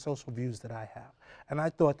political and social views that I have. And I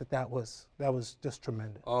thought that was just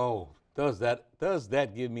tremendous. Oh, does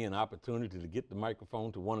that give me an opportunity to get the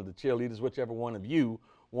microphone to one of the cheerleaders, whichever one of you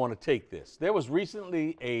want to take this? There was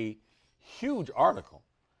recently a huge article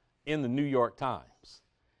in the New York Times,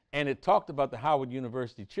 and it talked about the Howard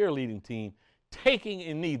University cheerleading team taking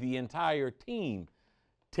a knee, the entire team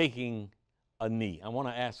taking a knee. I want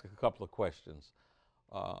to ask a couple of questions.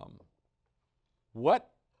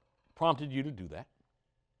 What prompted you to do that?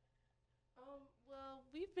 Well,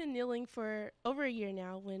 we've been kneeling for over a year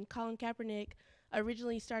now. When Colin Kaepernick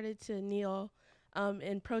originally started to kneel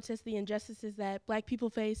and protest the injustices that Black people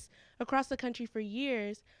face across the country for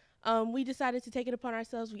years, we decided to take it upon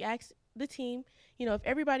ourselves. We asked the team, if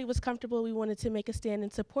everybody was comfortable, we wanted to make a stand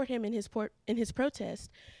and support him in his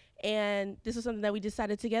protest. And this is something that we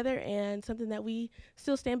decided together and something that we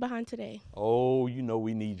still stand behind today. Oh,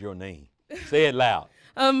 we need your name. Say it loud.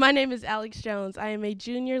 My name is Alex Jones. I am a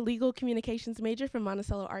junior legal communications major from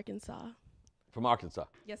Monticello, Arkansas. From Arkansas?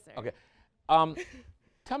 Yes, sir. Okay.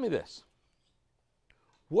 Tell me this.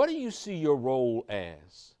 What do you see your role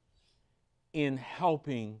as in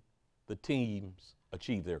helping the teams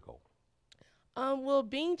achieve their goal? Well,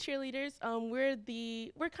 being cheerleaders,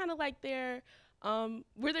 we're kind of like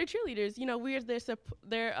we're their cheerleaders. We're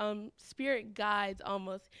their spirit guides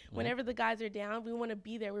almost. Whenever the guys are down, we want to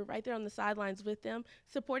be there. We're right there on the sidelines with them,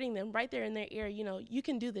 supporting them right there in their ear. You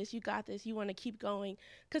can do this. You got this. You want to keep going.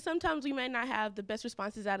 Because sometimes we might not have the best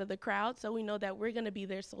responses out of the crowd, so we know that we're going to be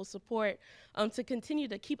their sole support to continue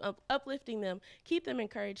to keep uplifting them, keep them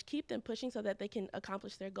encouraged, keep them pushing so that they can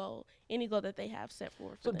accomplish their goal, any goal that they have set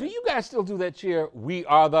forth for So them. do you guys still do that cheer, "We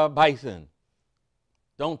are the Bison"?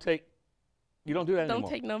 You don't do that anymore? Don't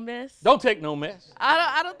take no mess. Don't take no mess.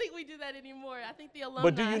 I don't think we do that anymore. I think the alumni.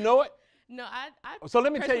 But do you know it? No, I So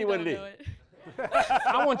let me tell you what it personally is. don't know it.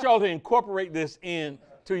 I want y'all to incorporate this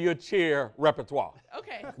into your cheer repertoire.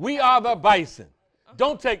 Okay. We are the Bison.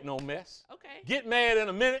 Don't take no mess. Okay. Get mad in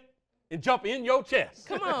a minute and jump in your chest.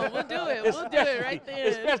 Come on, we'll do it. We'll do it right there.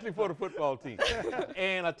 Especially for the football team.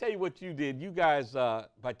 And I tell you what you did. You guys,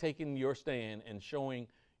 by taking your stand and showing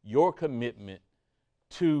your commitment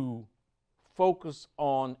to focus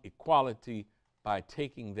on equality by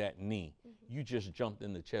taking that knee, you just jumped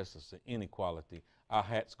in the chest of inequality. Our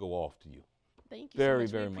hats go off to you. Thank you Very, so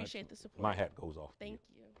much. very We much. appreciate the support. My hat goes off to you. Thank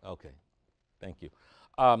you. Okay, thank you.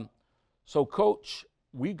 So, Coach,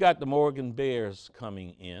 we've got the Morgan Bears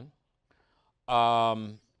coming in.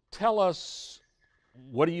 Tell us,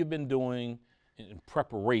 what have you been doing in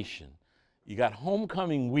preparation? You got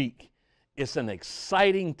homecoming week. It's an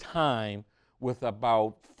exciting time with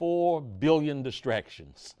about 4 billion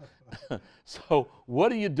distractions. So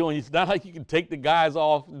what are you doing? It's not like you can take the guys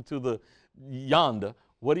off into the yonder.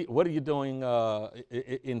 What are you doing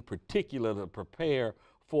in particular to prepare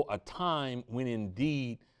for a time when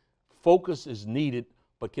indeed focus is needed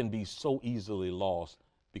but can be so easily lost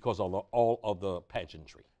because of all of the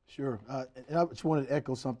pageantry? Sure. And I just wanted to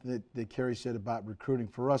echo something that Kery said about recruiting.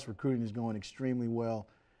 For us, recruiting is going extremely well.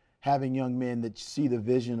 Having young men that see the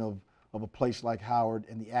vision of of a place like Howard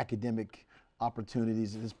and the academic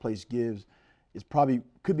opportunities that this place gives, it's probably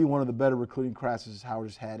could be one of the better recruiting classes Howard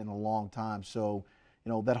has had in a long time. So,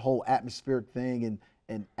 you know, that whole atmospheric thing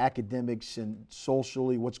and academics and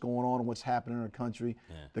socially what's going on and what's happening in our country,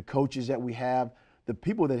 the coaches that we have, the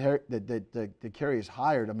people that Kery has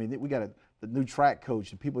hired. I mean, we got the new track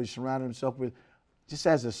coach, the people he surrounded himself with. Just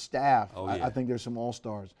as a staff, I think there's some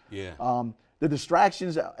all-stars. Yeah. The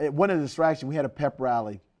distractions. One of the distractions, we had a pep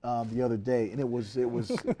rally the other day, and it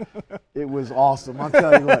was awesome. I'll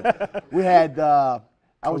tell you what. We had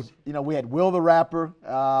we had Will the Rapper.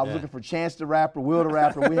 I was looking for Chance the Rapper, Will the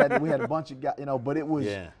Rapper. We had a bunch of guys, but it was.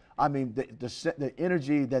 Yeah. I mean, the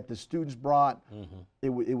energy that the students brought, it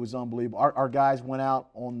was unbelievable. Our guys went out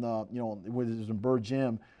on the where it was in Bird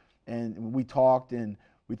Gym, and we talked and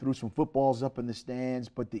we threw some footballs up in the stands.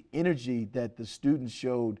 But the energy that the students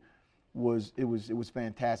showed was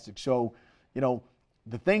fantastic. So,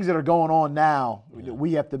 the things that are going on now,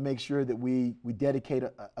 we have to make sure that we dedicate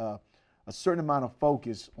a certain amount of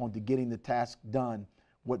focus on to getting the task done.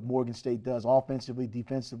 What Morgan State does offensively,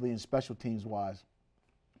 defensively, and special teams wise.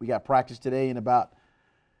 We got practice today in about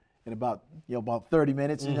 30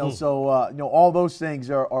 minutes. So all those things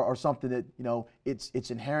are something that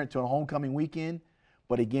it's inherent to a homecoming weekend.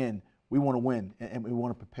 But again, we want to win and we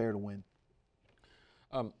want to prepare to win.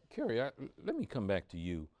 Kery, let me come back to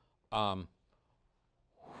you. Can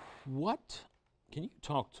you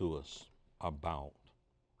talk to us about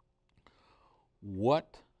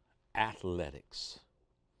what athletics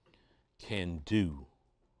can do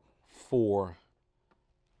for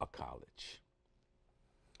a college?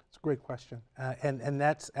 It's a great question, and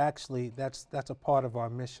that's actually that's a part of our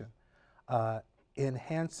mission,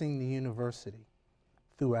 enhancing the university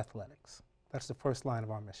through athletics. That's the first line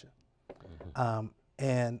of our mission.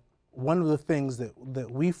 And one of the things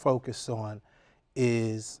that we focus on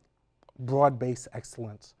is broad-based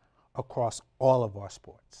excellence across all of our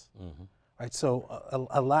sports. Right? So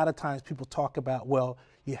a lot of times people talk about, well,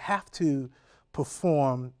 you have to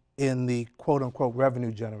perform in the quote-unquote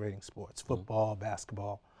revenue-generating sports, football,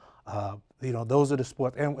 basketball. Those are the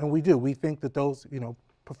sports, and we do. We think that those,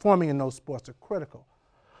 performing in those sports are critical.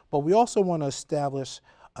 But we also want to establish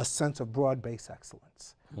a sense of broad-based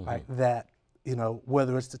excellence, right? That,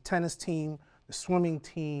 whether it's the tennis team, the swimming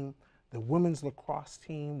team, the women's lacrosse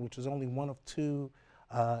team, which is only one of two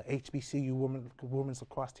HBCU women's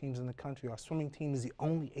lacrosse teams in the country. Our swimming team is the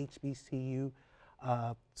only HBCU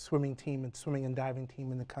swimming team and swimming and diving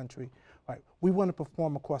team in the country. Right? We want to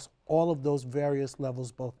perform across all of those various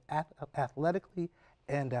levels, both athletically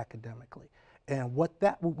and academically. And what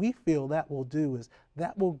we feel that will do is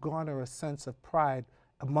that will garner a sense of pride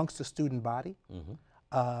amongst the student body.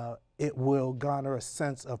 It will garner a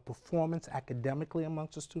sense of performance academically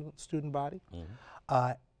amongst the student body.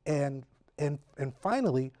 And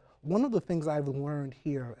finally, one of the things I've learned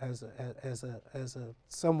here as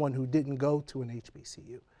someone who didn't go to an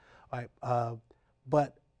HBCU, right?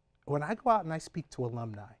 But when I go out and I speak to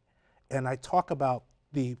alumni, and I talk about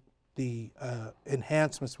the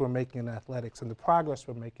enhancements we're making in athletics and the progress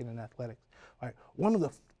we're making in athletics, right? One of the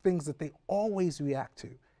things that they always react to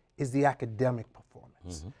is the academic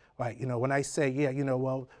performance, right? When I say,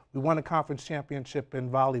 well, we won a conference championship in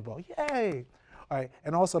volleyball, yay! All right,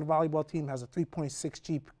 and also the volleyball team has a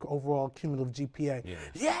 3.6 overall cumulative GPA.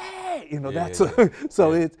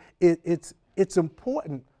 It's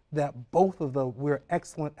important that we're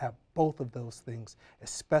excellent at both of those things,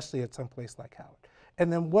 especially at some place like Howard.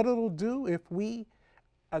 And then what it'll do if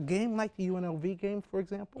a game like the UNLV game, for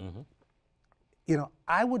example,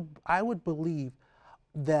 I would believe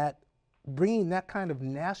that bringing that kind of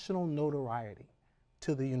national notoriety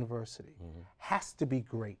to the university has to be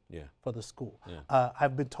great for the school.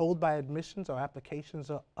 I've been told by admissions our applications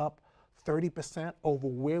are up 30% over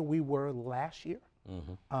where we were last year.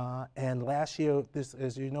 And last year,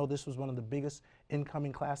 as you know, this was one of the biggest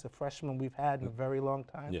incoming class of freshmen we've had in a very long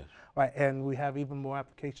time. Right, and we have even more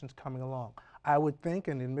applications coming along. I would think,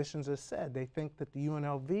 and admissions has said, they think that the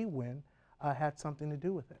UNLV win had something to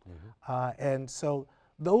do with it. And so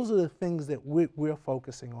those are the things that we're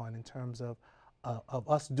focusing on in terms of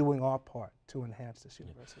us doing our part to enhance this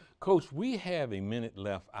university. Coach, we have a minute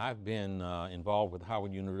left. I've been involved with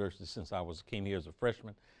Howard University since I came here as a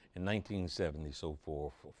freshman in 1970, so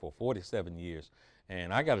for 47 years.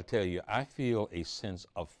 And I got to tell you, I feel a sense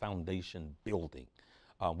of foundation building.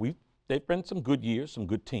 They've been some good years, some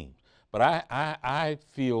good teams, but I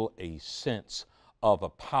feel a sense of a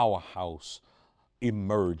powerhouse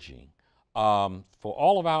emerging. For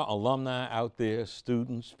all of our alumni out there,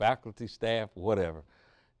 students, faculty, staff, whatever,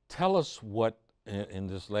 tell us what, in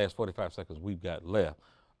this last 45 seconds we've got left,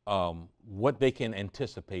 what they can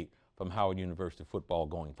anticipate from Howard University football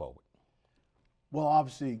going forward? Well,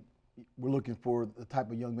 obviously, we're looking for the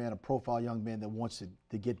type of young man, a profile young man that wants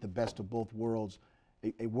to get the best of both worlds,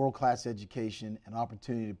 a world-class education, an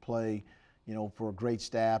opportunity to play, for a great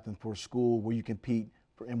staff and for a school where you compete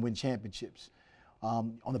and win championships.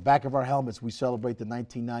 On the back of our helmets, we celebrate the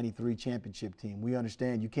 1993 championship team. We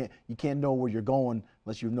understand you can't know where you're going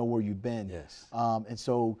unless you know where you've been. Yes. And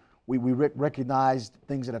so we recognize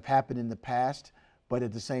things that have happened in the past, but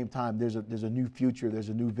at the same time, there's a new future, there's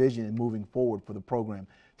a new vision in moving forward for the program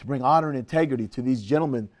to bring honor and integrity to these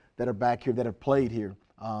gentlemen that are back here, that have played here,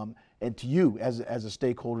 and to you as a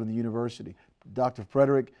stakeholder in the university. Dr.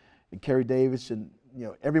 Frederick and Kery Davis and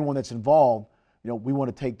everyone that's involved, we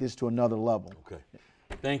want to take this to another level. Okay.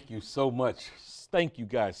 Thank you so much. Thank you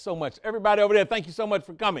guys so much. Everybody over there, thank you so much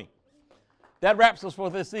for coming. That wraps us for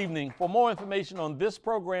this evening. For more information on this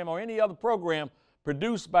program or any other program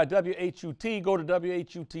produced by WHUT, go to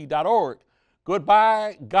WHUT.org.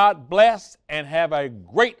 Goodbye, God bless, and have a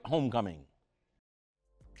great homecoming.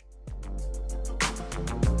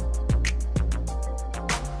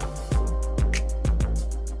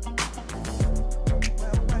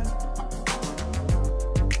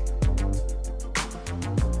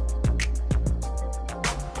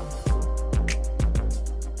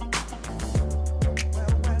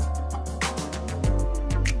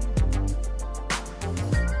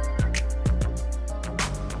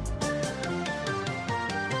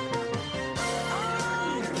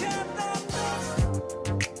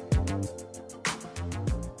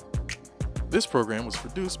 This program was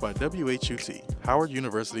produced by WHUT, Howard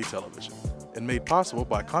University Television, and made possible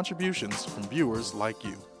by contributions from viewers like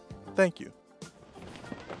you. Thank you.